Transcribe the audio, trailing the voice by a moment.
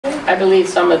I believe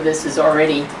some of this is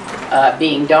already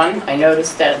being done. I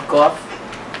noticed that Goff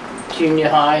Junior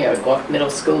High or Goff Middle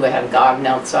School, they have a garden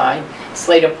outside.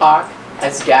 Slater Park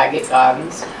has Daggett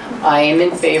Gardens. I am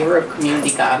in favor of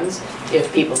community gardens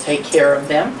if people take care of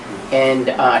them and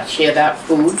share that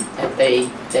food that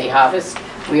they harvest.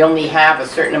 We only have a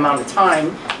certain amount of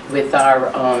time with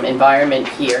our environment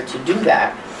here to do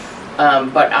that.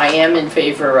 But I am in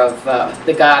favor of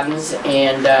the gardens,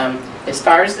 and as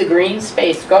far as the green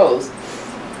space goes,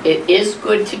 it is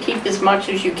good to keep as much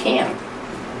as you can.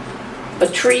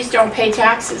 But trees don't pay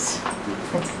taxes.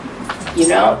 You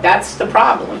know, that's the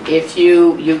problem. If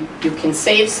you can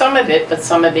save some of it, but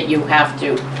some of it you have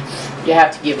to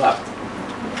give up.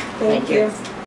 Thank you.